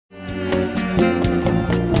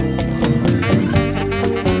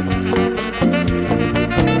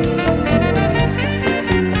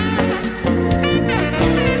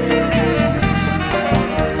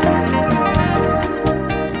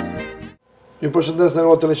Ju përshëndes në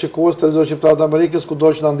rrugë teleshikues, Televizor Shqiptar të Amerikës,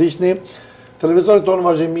 kudo që na ndiqni. Televizori tonë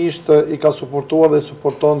vazhdimisht i ka suportuar dhe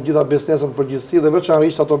suporton gjitha bizneset në përgjithësi dhe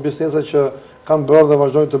veçanërisht ato biznese që kanë bërë dhe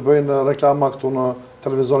vazhdojnë të bëjnë reklama këtu në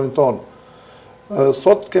televizorin tonë.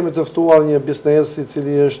 Sot kemi të ftuar një biznes i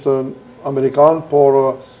cili është amerikan,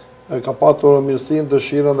 por ka patur mirësinë,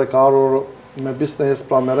 dëshirën dhe ka ardhur me biznes,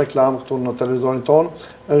 pra me reklam këtu në televizorin tonë.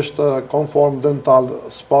 Është Conform Dental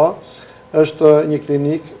Spa, është një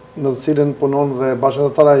klinik në të cilin punon dhe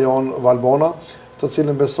bashkëdhënëtara jon Valbona, të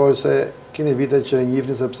cilin besoj se keni vite që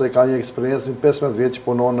njihni sepse ka një eksperiencë 15 vjet që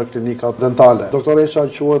punon në klinikat dentale. Doktoresha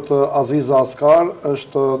quhet Aziza Askar,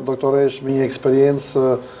 është doktoresh me një eksperiencë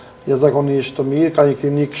jashtëzakonisht të mirë, ka një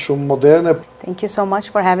klinik shumë moderne. Thank you so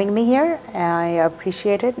much for having me here. I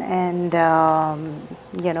appreciate it, and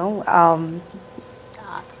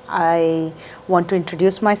I want to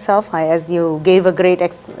introduce myself, as you gave a great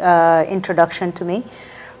introduction to me.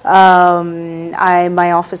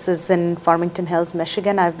 My office is in Farmington Hills,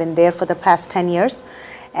 Michigan. I've been there for the past 10 years,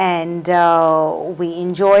 and we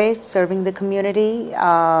enjoy serving the community,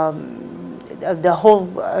 the whole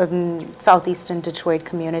southeastern Detroit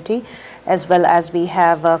community, as well as we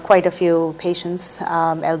have quite a few patients,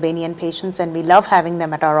 Albanian patients, and we love having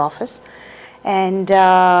them at our office. And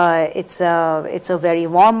it's a very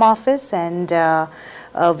warm office, and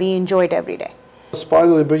we enjoy it every day. Spari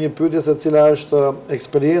do të bëj një pyetje se cila është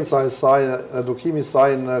eksperienca e saj, edukimi i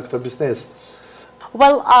saj në këtë biznes.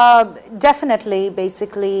 Well, definitely,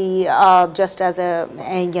 basically, just as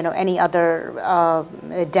any other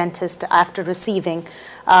dentist, after receiving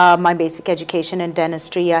my basic education in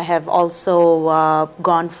dentistry, I have also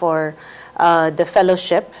gone for the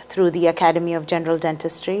fellowship through the Academy of General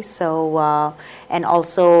Dentistry, so and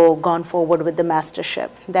also gone forward with the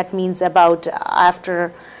mastership. That means about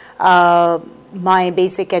after my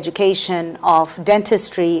basic education of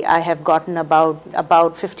dentistry, I have gotten about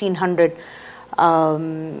 1,500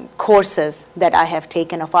 courses that I have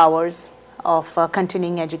taken of hours of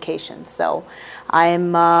continuing education. So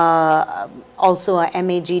I'm also a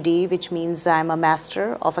MAGD, which means I'm a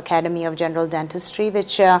Master of Academy of General Dentistry,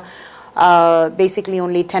 which basically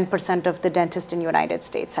only 10% of the dentists in the United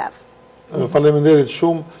States have. Faleminderit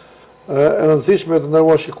shumë. E rëndësishme të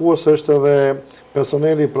nderuar shikues është edhe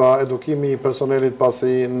personeli, pra edukimi I personelit,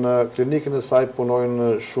 pasi në klinikën e saj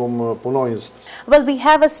punojnë shumë punonjës. Well, we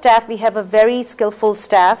have a very skillful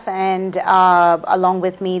staff, and along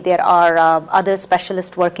with me there are other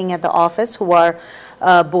specialists working at the office who are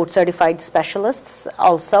board certified specialists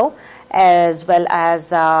also, as well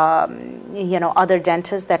as other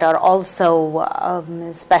dentists that are also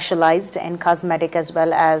specialized in cosmetic as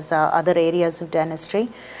well as other areas of dentistry.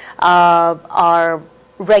 Our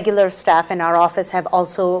regular staff in our office have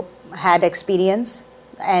also had experience,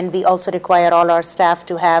 and we also require all our staff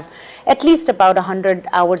to have at least about 100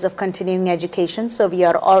 hours of continuing education, so we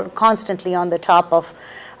are all constantly on the top of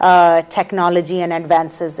technology and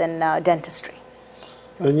advances in dentistry.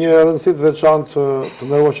 Një rëndësi të veçantë të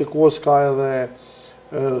nderuar shikues ka edhe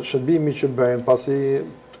shërbimi që bëjnë, pasi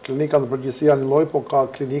klinikat në përgjithësi janë një lloj, po ka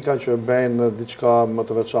klinika që bëjnë diçka më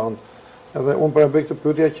të veçantë. Edhe unë po e bëj këtë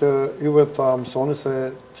pyetje që juve ta mësoni se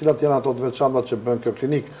cilat janë ato të veçanta që bën kjo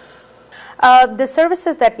klinikë. The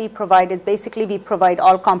services that we provide is basically we provide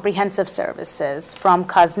all comprehensive services, from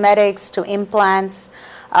cosmetics to implants.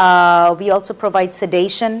 We also provide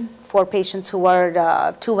sedation for patients who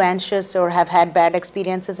are too anxious or have had bad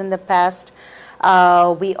experiences in the past.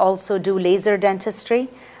 We also do laser dentistry,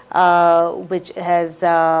 which is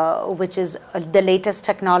the latest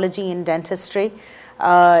technology in dentistry.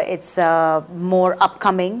 It's more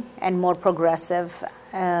upcoming and more progressive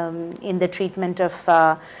in the treatment of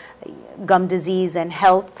gum disease and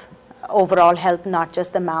health, overall health, not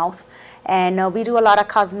just the mouth. And we do a lot of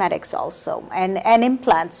cosmetics also, and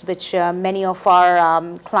implants, which many of our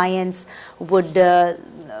clients would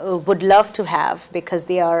love to have, because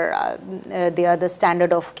they are the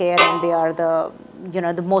standard of care, and they are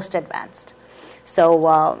the most advanced. So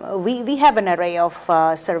we have an array of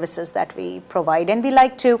services that we provide, and we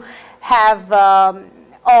like to have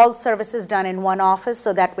all services done in one office,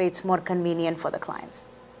 so that way it's more convenient for the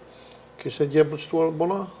clients. Kishe gjë për shtuar,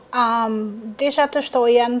 Bona? Desha të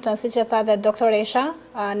shtoja, si që tha dhe doktoresha,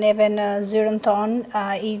 neve në zyrën tonë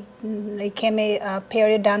I kemi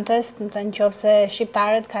periodontist, në qoftë se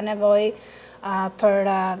shqiptarët ka nevojë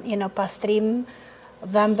për pastrim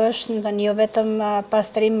dhëmbësh, jo vetëm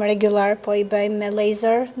pastrim regular, po I bëjmë me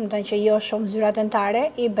laser, që jo shumë zyra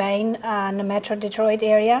dentare, I bëjnë në Metro Detroit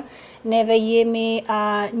area. Neve jemi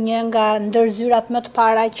një nga ndër zyrat më të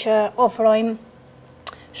para që ofrojmë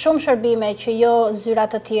shumë shërbime që jo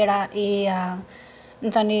zyrat të tjera në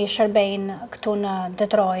të një shërbejnë këtu në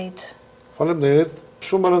Detroit. Faleminderit.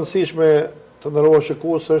 Shumë e rëndësishme të nderuar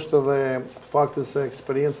shikues është edhe fakti se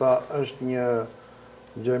eksperienca është një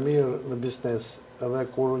gjë e mirë në biznes, edhe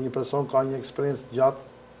kur një person ka një eksperiencë gjatë,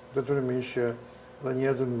 detyrimisht që dhe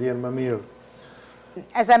njerëzit ndjehen më mirë.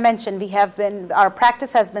 As I mentioned, our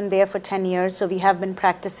practice has been there for 10 years, so we have been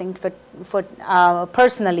practicing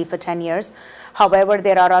personally for 10 years. However,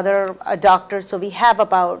 there are other doctors, so we have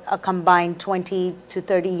about a combined 20 to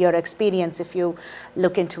 30-year experience if you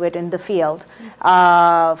look into it in the field,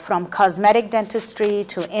 from cosmetic dentistry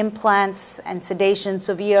to implants and sedation.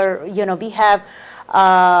 So we have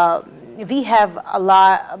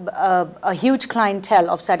a huge clientele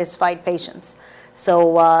of satisfied patients.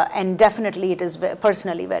 So, and definitely it is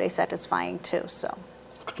personally very satisfying too. So.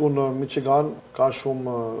 Këtu në Michigan ka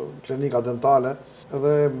shumë klinika dentale,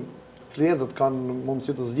 edhe klientët kanë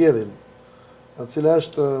mundësi të zgjedhin, e cila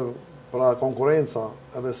është pra konkurenca,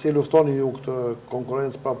 edhe si luftoni ju këtë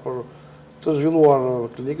konkurencë pra për të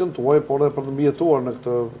zhvilluar klinikën tuaj, por edhe për të mbijetuar në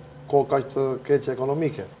këtë kohë kaq të keqe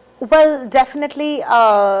ekonomike. Well, definitely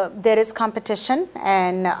there is competition,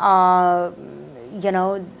 and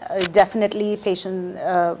definitely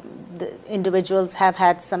the individuals have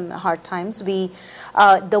had some hard times. The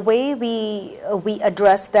way we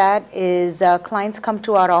address that is clients come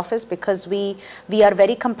to our office because we are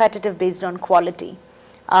very competitive based on quality,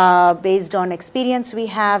 based on experience we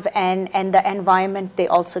have, and the environment they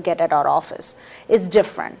also get at our office is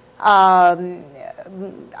different.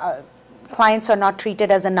 Clients are not treated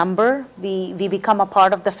as a number. We become a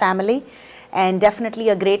part of the family. And definitely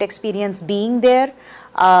a great experience being there,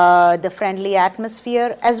 the friendly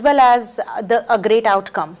atmosphere, as well as a great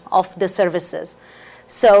outcome of the services.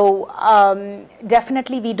 So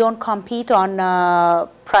definitely we don't compete on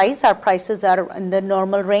price. Our prices are in the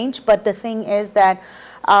normal range, but the thing is that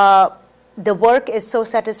the work is so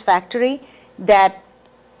satisfactory that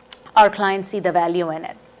our clients see the value in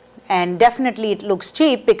it. And definitely it looks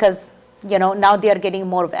cheap because now they are getting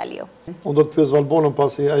more value. Unë do të pyes Valbonën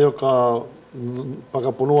pasi ajo ka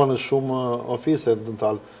punuar në shumë ofise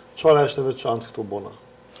dental. Çfarë është e veçantë këtu Bona?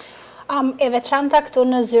 E veçanta këtu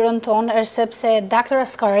në zyrën tonë është sepse Dr.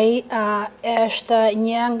 Ascari është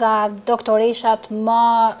një nga doktoreshat më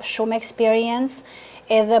shumë experience,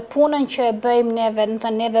 edhe punën që e bëjmë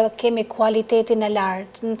neve kemi kualitetin e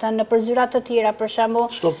lartë. Në përzyrat të tjera, për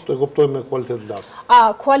shembull. Çfarë të kuptojmë me kualitet të lartë?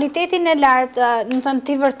 Kualitetin e lartë,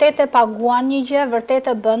 ti vërtet e paguan një gjë,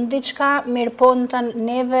 vërtet e bën diçka, mirë po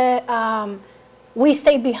neve we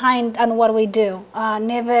stay behind on what we do.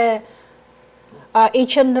 Neve I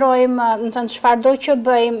qëndrojmë, çfarëdo që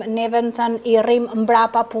bëjmë, neve I rrim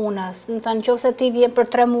mbrapa punës. Nëse ti vjen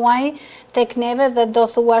për 3 muaj tek neve dhe do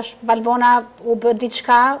thuash Valbona u bë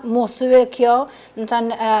diçka, mu thye kjo,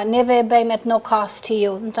 neve e bëjmë at no cost to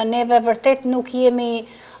you. Neve vërtet nuk jemi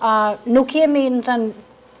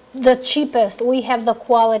the cheapest, we have the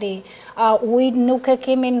quality. We nuk e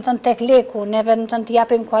kemi tek leku, neve të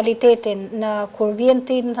japim kualitetin. Kur vjen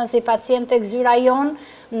ti si pacient tek zyra jon,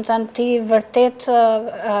 ti vërtet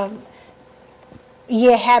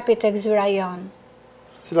je happy tek zyra jon.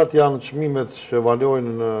 Cilat janë çmimet që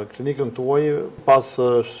valojnë në klinikën tuaj pas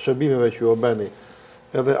shërbimeve që ju bëni?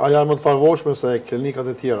 Edhe a janë më të favorshme se klinikat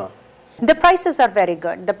e tjera? The prices are very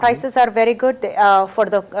good. The prices are very good for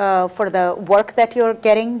the work that you're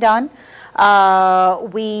getting done. As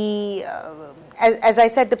I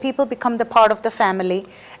said, the people become the part of the family,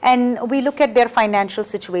 and we look at their financial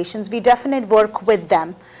situations. We definitely work with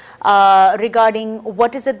them regarding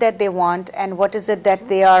what is it that they want and what is it that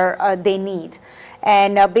they need.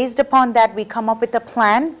 And based upon that, we come up with a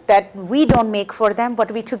plan that we don't make for them,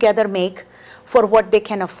 but we together make for what they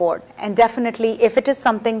can afford. And definitely, if it is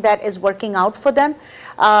something that is working out for them,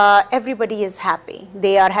 everybody is happy.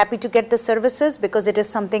 They are happy to get the services because it is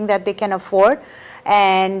something that they can afford.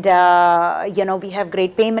 And, we have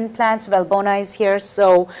great payment plans. Valbona is here,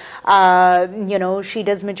 so, she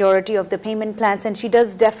does majority of the payment plans, and she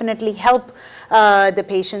does definitely help the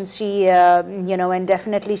patients. She, and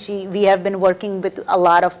definitely we have been working with a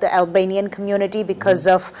lot of the Albanian community because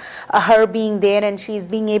of her being there, and she's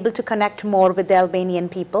being able to connect more with the Albanian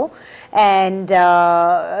people, and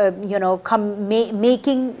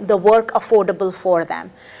making the work affordable for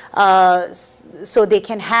them, so they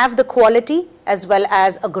can have the quality as well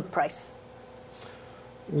as a good price.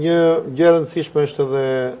 Një gjë e rëndësishme është edhe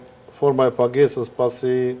forma e pagesës,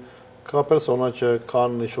 pasi ka persona që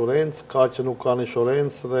kanë inshurencë, ka që nuk kanë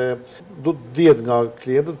inshurencë, dhe du të dihet nga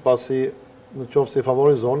klientët, pasi në qoftë se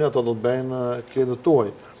favorizoni, ato do të bëjnë klientët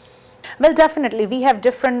tuaj. Well, definitely. We have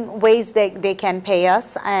different ways they can pay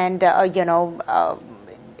us, and,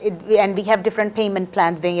 and we have different payment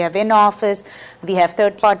plans. We have in-office, we have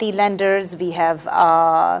third-party lenders, we have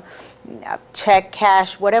check,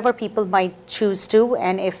 cash, whatever people might choose to.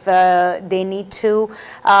 And if they need to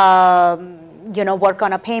work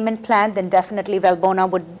on a payment plan, then definitely Valbona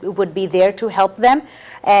would be there to help them.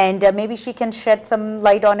 And maybe she can shed some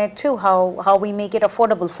light on it too, how we make it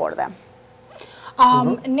affordable for them.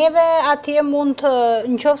 Neve atje mund të,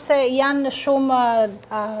 në qoftë se janë shumë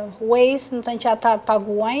ways në të që ata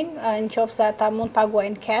paguajnë, në qoftë se ata mund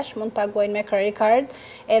paguajnë cash, mund paguajnë me credit card,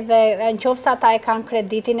 edhe në qoftë se ata e kanë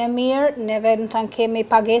kreditin e mirë, neve në të kemi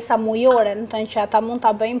pagesa mujore, në të që ata mund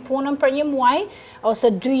të bëjmë punën për një muaj,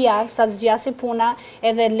 ose 2 javë, sa të zgjasi puna,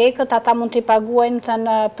 edhe lekët ata mund të paguajnë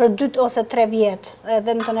për 2 ose 3 vjetë,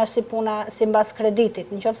 edhe në të nërsi puna si mbas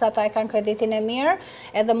kreditit. Në qoftë se ata e kanë kreditin e mirë,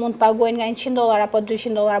 edhe mund të paguajnë nga $100 apo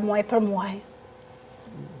 $200 muaj për muaj.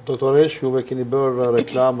 Doktoresh, juve keni bërë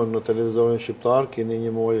reklamën në televizorin shqiptar, keni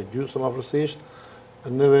një muaj e gjysmë afërsisht.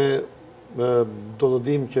 Neve do të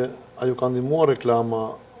dim që a ju ka ndihmuar reklama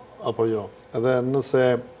apo jo. Edhe nëse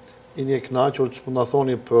jeni e kënaqur, ç'mund ta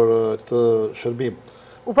thoni për këtë shërbim?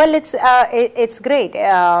 Well, it's great.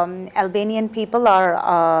 Albanian people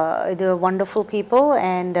are they're wonderful people,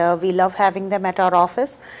 and we love having them at our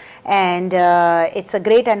office. And it's a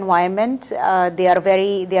great environment. They are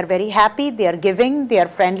very happy. They are giving. They are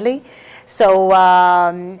friendly. So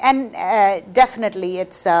and definitely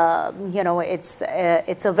it's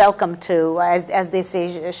it's a welcome to, as they say,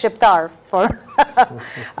 Shqiptar for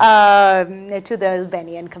to the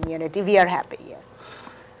Albanian community. We are happy. Yes.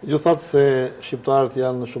 Ju thatë se shqiptarët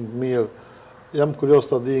janë shumë të mirë. Jam kurios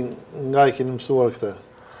të di nga I keni mësuar këtë.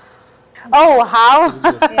 Oh, how?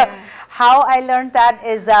 How I learned that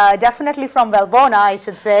is definitely from Valbona, I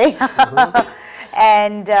should say.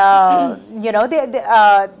 And,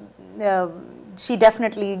 she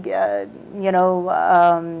definitely,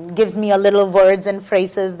 gives me a little words and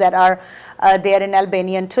phrases that are there in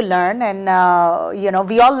Albanian to learn. And,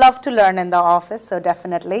 we all love to learn in the office, so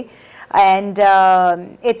definitely. And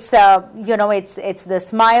it's the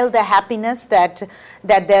smile, the happiness that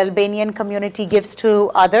the Albanian community gives to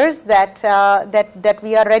others that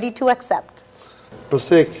we are ready to accept.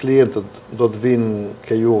 Përse klientët do të vinë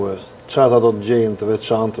ke juve? Çfarë do të gjejnë të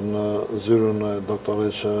veçantë në zyrën e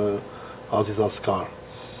doktoresh Aziza Skar?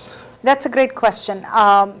 That's a great question.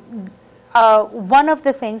 One of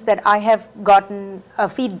the things that I have gotten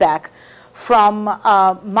feedback from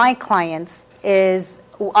my clients is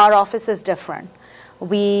our office is different.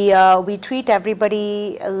 We treat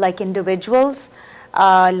everybody like individuals,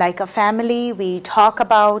 like a family. We talk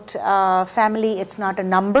about family. It's not a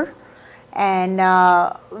number. And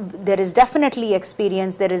there is definitely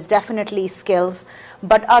experience, there is definitely skills.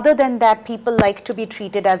 But other than that, people like to be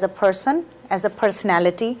treated as a person, as a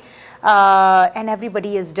personality. And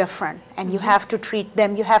everybody is different. And you have to treat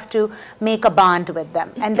them, you have to make a bond with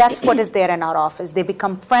them. And that's what is there in our office. They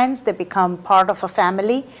become friends, they become part of a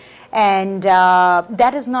family. And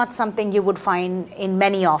that is not something you would find in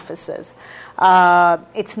many offices.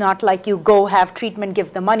 It's not like you go have treatment,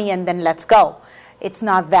 give the money, and then let's go. It's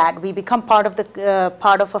not that. We become part of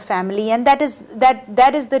a family, and that is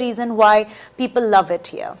the reason why people love it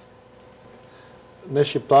here. Ne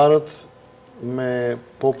shqiptarët me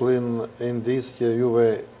popullin e Indis që juve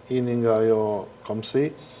ini nga ajo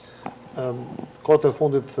komsi, kohët e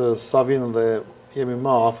fundit sa vinë dhe jemi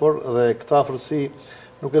më afër, dhe këta afërsi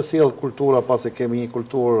nuk e sjell kultura, pasi kemi një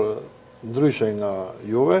kulturë ndryshe nga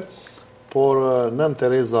juve, por Nën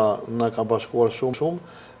Tereza na ka bashkuar shumë.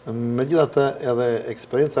 Megjithatë, edhe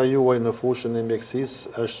eksperienca juaj në fushën e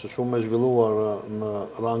mjekësisë është shumë e zhvilluar në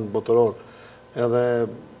rang botëror. Edhe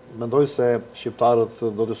mendoj se shqiptarët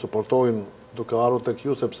do të suportojnë duke ardhur tek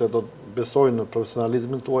ju, sepse do të besojnë në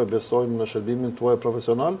profesionalizmin tuaj, besojnë në shërbimin tuaj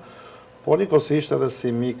profesional, por njëkohësisht edhe si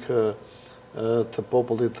mik të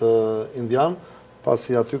popullit indian,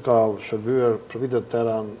 pasi aty ka shërbyer për vite të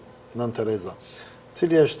tëra Nën Tereza.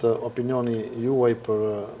 Cili është opinioni juaj për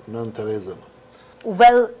Nën Terezën?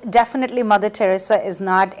 Well, definitely Mother Teresa is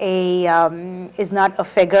not a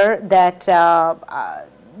figure that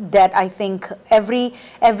that I think every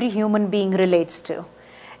human being relates to.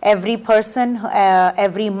 Every person,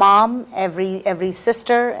 every mom, every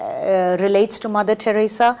sister relates to Mother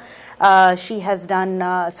Teresa. She has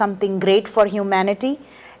done something great for humanity.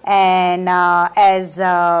 And as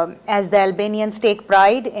the Albanians take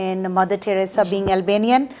pride in Mother Teresa being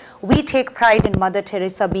Albanian, we take pride in Mother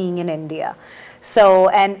Teresa being in India. So,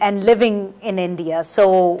 and living in India.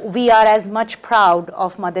 So we are as much proud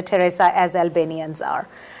of Mother Teresa as Albanians are.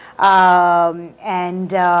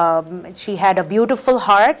 And she had a beautiful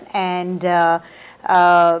heart, and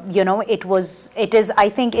I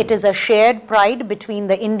think it is a shared pride between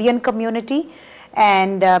the Indian community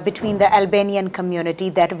and between the Albanian community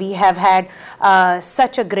that we have had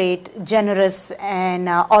such a great, generous and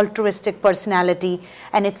altruistic personality,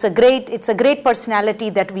 and it's a great personality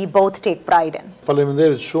that we both take pride in.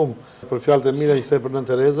 Faleminderit shumë për fjalët e mira që the për Nën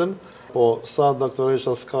Terezën, po sa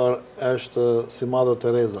doktoresha Skar është si Madre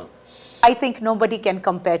Teresa. I think nobody can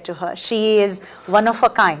compare to her. She is one of a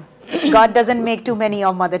kind. God doesn't make too many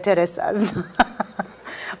of Mother Teresas.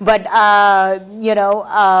 But,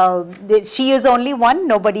 she is only one.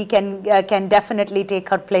 Nobody can definitely take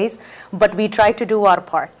her place. But we try to do our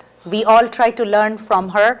part. We all try to learn from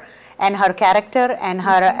her and her character and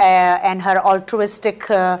her altruistic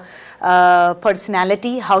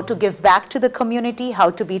personality, how to give back to the community, how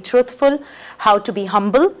to be truthful, how to be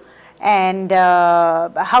humble, and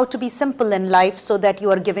how to be simple in life so that you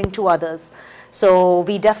are giving to others. So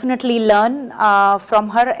we definitely learn from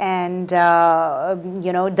her, and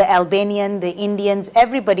the Albanian, the Indians,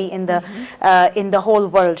 everybody in the whole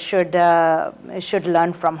world should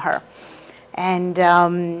learn from her. And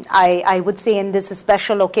I would say in this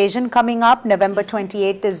special occasion coming up, November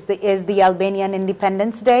 28th is the Albanian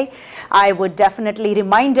Independence Day. I would definitely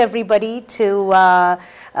remind everybody to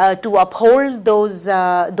uphold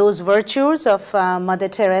those virtues of Mother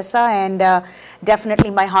Teresa, and definitely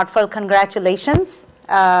my heartfelt congratulations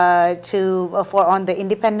on the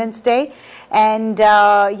Independence Day. And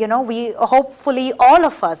we hopefully all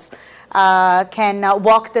of us can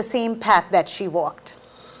walk the same path that she walked.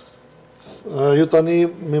 Ju tani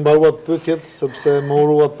më mbaruat pyetjet sepse më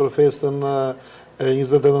uruat për festën e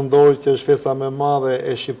 28 nëntorit, që është festa më e madhe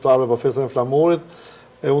e shqiptarëve, për festën e flamurit.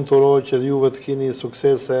 E unë të uroj që juve të keni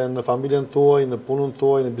suksese në familjen tuaj, në punën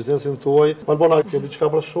tuaj, në biznesin tuaj. Valbona, ke diçka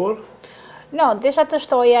për të shtuar? No, desha të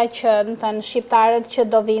shtoja që në shqiptarët që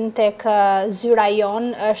do vinë tek zyra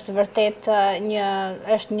jon është vërtet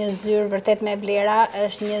një zyrë vërtet me vlera,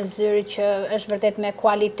 është një zyrë që është vërtet me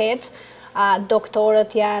kualitet.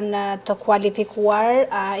 Doktorët janë të kualifikuar,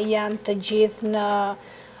 janë të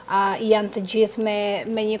gjithë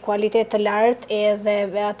me një kualitet të lartë,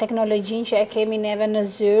 edhe teknologjinë që e kemi neve në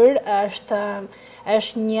zyrë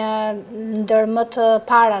është një ndër më të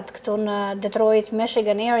parat këtu në Detroit,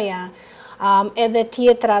 Michigan area. Edhe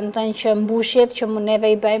tjetra që mbushjet që neve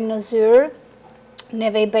i bëjmë në zyrë,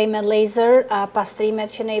 neve i bëjmë me laser, pastrimet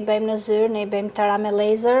që ne i bëjmë në zyrë, ne i bëjmë tëra me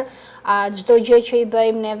laser, çdo gjë që i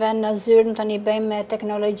bëjmë neve në zyrë, i bëjmë me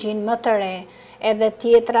teknologjinë më të re. Edhe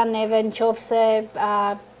tjetra neve në qofse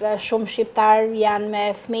shumë shqiptar janë me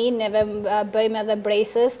fëmijë, neve bëjmë edhe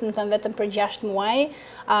braces, vetëm për 6 muaj,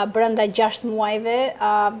 brenda 6 muajve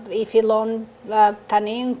i fillon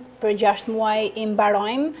tani, për 6 muaj i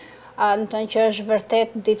mbarojmë, që është vërtet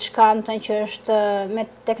diçka që është me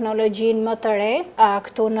teknologjinë më të re,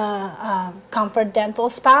 këtu në Comfort Dental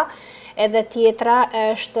Spa. Edhe tjetra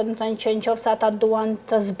është që në qofse ata duan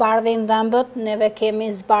të zbardhin dhëmbët, neve kemi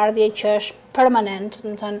zbardhje që është permanent,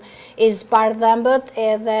 i zbardh dhëmbët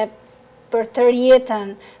edhe për tërë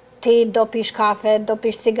jetën. Ti do pish kafe, do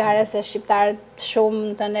pish cigare, se shqiptarët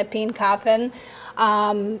shumë e pinë kafen,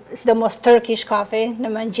 sidomos turkish kafe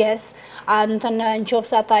në mëngjes, në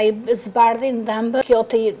qofse ata i zbardhin dhëmbët, kjo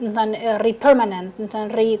të rri permanent,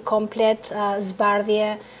 rri komplet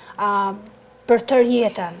zbardhje për tërë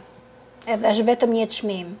jetën, edhe është vetëm një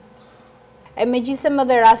çmim. E megjithëse më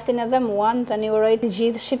dhe rastin edhe mua, të një uroj të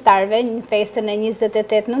gjithë shqiptarëve një festën e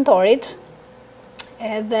 28 nëntorit,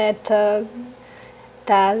 edhe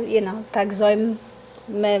ta gëzojmë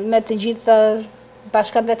me të gjithë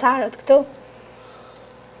bashkëdhetarët këtu.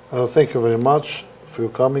 Thank you very much for you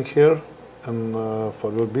coming here and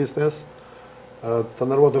for your business. Të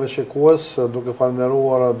nderuar teleshikues, duke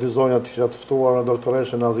falënderuar dy zonjat që kisha të ftuar,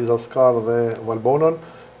 doktoreshën Aziza Skar dhe Valbonën,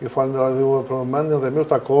 ju falenderoj dhe juve për momentin dhe mirë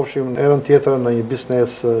takofshim herën tjetër në një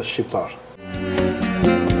biznes shqiptar.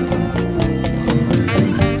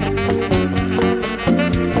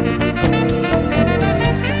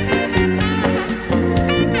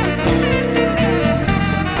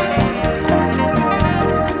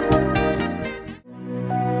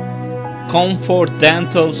 Comfort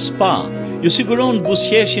Dental Spa ju siguron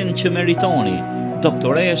buzëqeshjen që meritoni.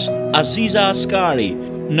 Doktoresh Aziza Askari,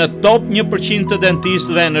 në top 1% të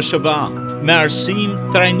dentistëve në SBA, me arsim,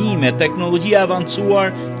 trajnime, teknologji e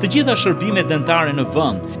avancuar, të gjitha shërbimet dentare në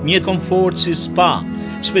vend, mjet komfort si spa,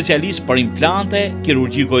 specialist për implante,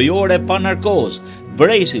 kirurgji gojore pa narkoz,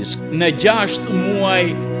 braces. Në 6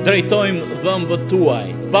 muaj drejtojmë dhëmbët tuaj.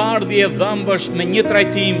 Zbardhje dhëmbësh me një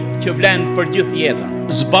trajtim që vlen për gjithë jetën.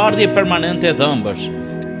 Zbardhje permanente dhëmbësh,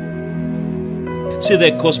 si dhe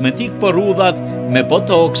kosmetik për rudhat me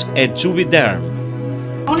botox e Juvederm.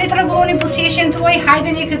 Unë të rregulloni buzëqeshjen tuaj,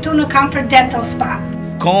 hajdeni këtu në Comfort Dental Spa.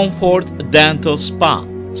 Comfort Dental Spa.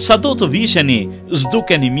 Sa do të visheni,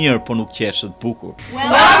 s'dukeni mirë, po nuk qeshet bukur.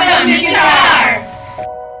 Welcome, Shqiptar!